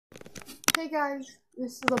Hey guys,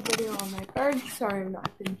 this is a video on my birds. Sorry I've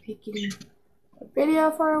not been picking a video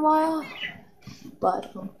for a while,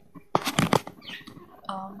 but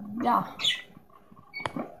yeah.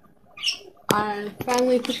 I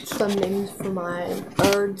finally picked some names for my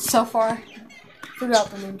birds so far. Forgot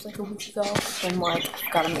the names like a week ago, so I'm like,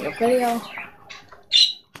 gotta make a video.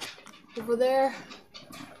 Over there,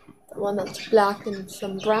 the one that's black and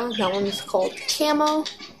some brown, that one is called Camo.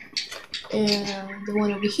 And the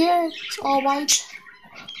one over here, it's all white.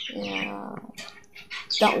 And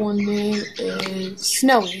that one name is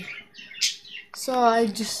Snowy. So I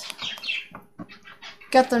just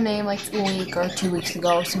got their name like a week or 2 weeks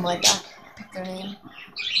ago or something like that. Picked their name.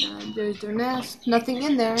 And there's their nest. Nothing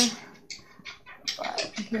in there.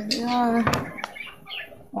 But here they are.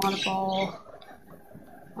 Water ball.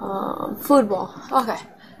 Food ball. Okay.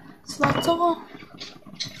 So that's all.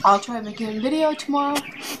 I'll try making a video tomorrow.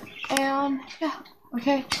 And yeah,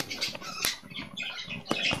 okay.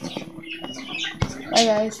 Bye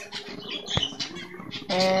guys.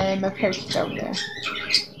 And my parakeet's over there.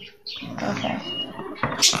 Okay.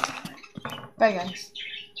 Bye guys.